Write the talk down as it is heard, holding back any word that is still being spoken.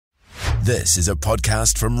This is a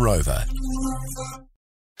podcast from Rover.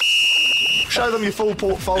 Show them your full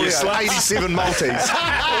portfolio. 87 multis.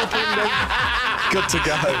 All pending. Good to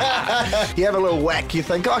go. You have a little whack, you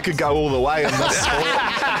think, I could go all the way in this sport.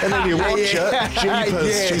 And then you watch it.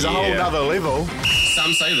 Jeepers, she's a whole nother level.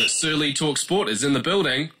 Some say that Surly Talk Sport is in the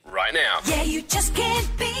building right now. Yeah, you just can't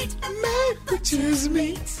beat a man who choose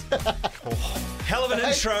me. Hell of an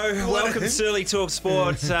intro. Welcome to Surly Talk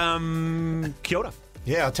Sport. Kia ora.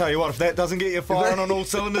 Yeah, I'll tell you what, if that doesn't get you firing on all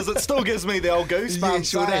cylinders, it still gives me the old goosebumps. Yeah,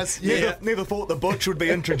 sure does. Never thought the Butch would be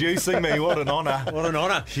introducing me. What an honour. What an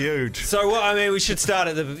honour. Huge. So, we should start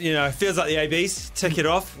at the, it feels like the ABs, tick it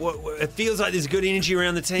off. It feels like there's good energy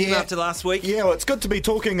around the team after last week. Yeah, well, it's good to be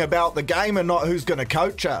talking about the game and not who's going to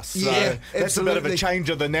coach us. So that's a bit of a change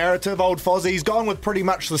of the narrative. Old Fozzie's gone with pretty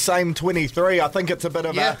much the same 23. I think it's a bit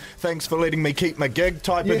of a thanks for letting me keep my gig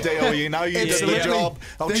type of deal. You know, you did the job.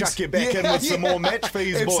 I'll chuck you back in with some more match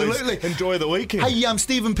fees, boys. Enjoy the weekend. Hey,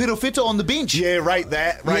 Stephen Perofeta on the bench. Yeah, rate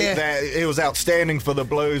that. He was outstanding for the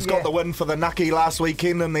Blues. Got the win for the Nucky last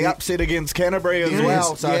weekend and the upset against Canterbury as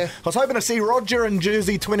well. So I was hoping to see Roger in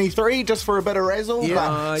jersey 23 just for a bit of razzle,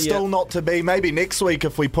 but still not to be. Maybe next week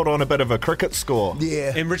if we put on a bit of a cricket score.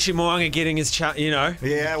 Yeah. And Richie Mo'unga getting his chance, Yeah,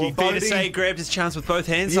 well, you better say he grabbed his chance with both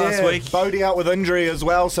hands last week. Bodie out with injury as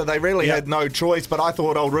well, so they really had no choice, but I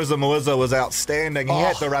thought old Rizza Moiza was outstanding. He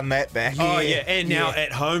had to run that back. And now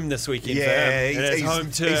at home this weekend. He's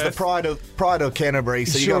home turf. He's the pride of Canterbury,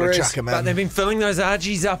 so you got to chuck him in. But they've been filling those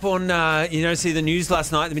RGs up on, see the news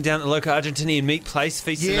last night. They've been down at the local Argentinian meat place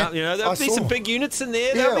feasting up. There'll be some big units in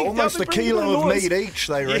there. Yeah, almost a kilo of meat each,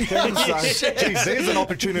 they reckon. Geez, there's an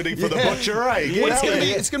opportunity for the butcher, eh?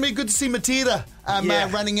 It's going to be good to see Matera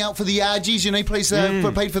running out for the RGs. He plays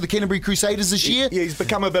played for the Canterbury Crusaders this year. Yeah, he's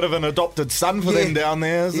become a bit of an adopted son for them down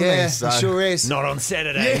there, isn't he? So. He sure is. Not on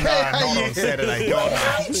Saturday. No, not on Saturday. God,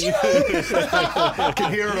 I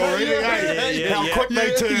can hear it already, How quick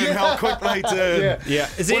they turn, how quick they turn.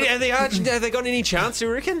 Have they got any chance,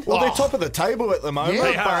 you reckon? Well, they're top of the table at the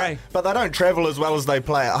moment, but they don't travel as well as they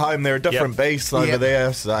play at home. They're a different beast over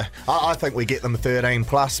there, so I think we get them 13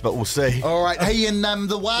 plus, but we'll see. All right, hey, and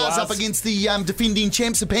the Wars up against the defending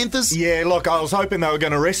champs, the Panthers. Yeah, look, I was hoping they were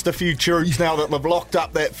going to rest a few troops now that they've locked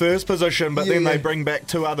up that first position, but then they bring back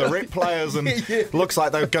two other rep players and looks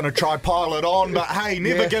like they're going to try pile it on, but hey,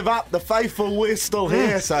 never give up. The faithful, we're still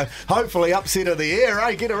here, so hopefully upset of the year,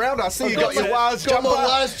 eh? Get around. I see you got your Wars jumper.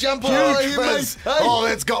 Wars jumper. Huge fizz. Oh,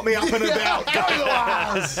 that's got me up and about. Go the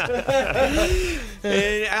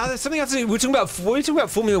Wars. Something else. Were we talking about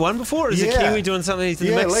Formula One before? Or is it Kiwi doing something to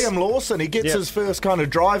the mix? Liam Lawson, he gets his first kind of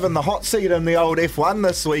drive in the hot seat in the old F1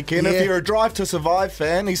 this weekend. If you're a Drive to Survive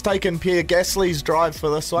fan, he's taken Pierre Gasly's drive for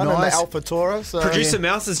this one in the Alpha Taurus. So, Producer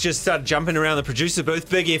Mouse has just started jumping around the producer booth.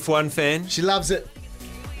 Big F1 fan. She loves it.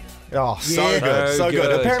 Oh, so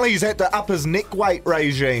good. Apparently he's had to up his neck weight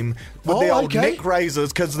regime with the old neck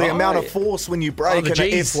raisers because the amount of force when you brake in an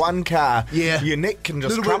F1 car, your neck can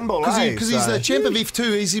just crumble. Because he's the champ of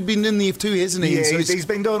F2. He's been in the F2, hasn't he? Yeah, so he's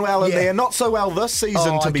been doing well in there. Not so well this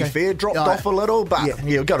season, to be fair. Dropped off a little, but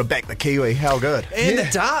you've got to back the Kiwi. How good. And the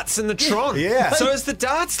darts and the Tron. Yeah. So is the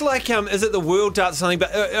darts like, is it the World Darts or something?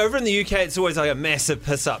 But over in the UK, it's always like a massive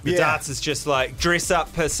piss up. The darts is just like dress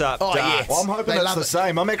up, piss up, darts. Yeah. Well, I'm hoping it's the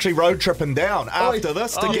same. I'm actually road tripping down after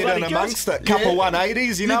this to get in amongst it. Couple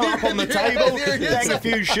 180s, up on the table. Bang a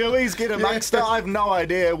few shoeies, get amongst it. I have no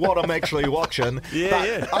idea what I'm actually watching.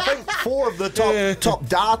 I think 4 of the top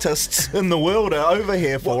dartists in the world are over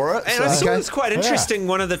here for it. And I saw it's quite interesting.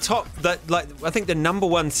 One of the top, I think the number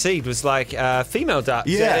 1 seed was female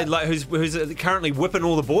darts. Who's currently whipping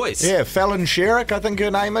all the boys. Yeah, Fallon Sherrick, I think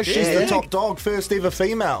her name is. She's the top dog, first ever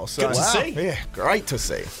female. So, good to see. Yeah, great to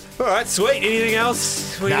see. All right, sweet. Anything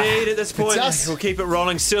else we need at this point? We'll keep it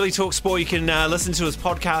rolling. Surly Talk Sport, you can listen to his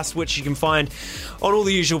podcast, which you can find on all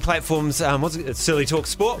the usual platforms. What's it? It's Surly Talk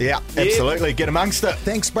Sport. Yeah, absolutely. Get amongst it.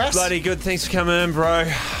 Thanks, Brass. Bloody good. Thanks for coming in, bro.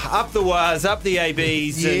 Up the wires, up the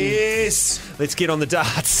ABs. Yes. And let's get on the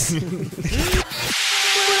darts.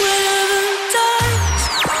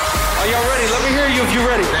 Are y'all ready? Let me hear you if you're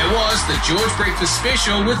ready. That was the George Breakfast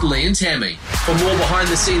Special with Lee and Tammy. For more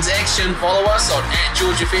behind-the-scenes action, follow us on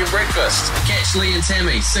 @George FM Breakfast. Catch Lee and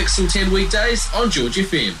Tammy 6 till 10 weekdays on George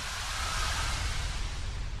FM.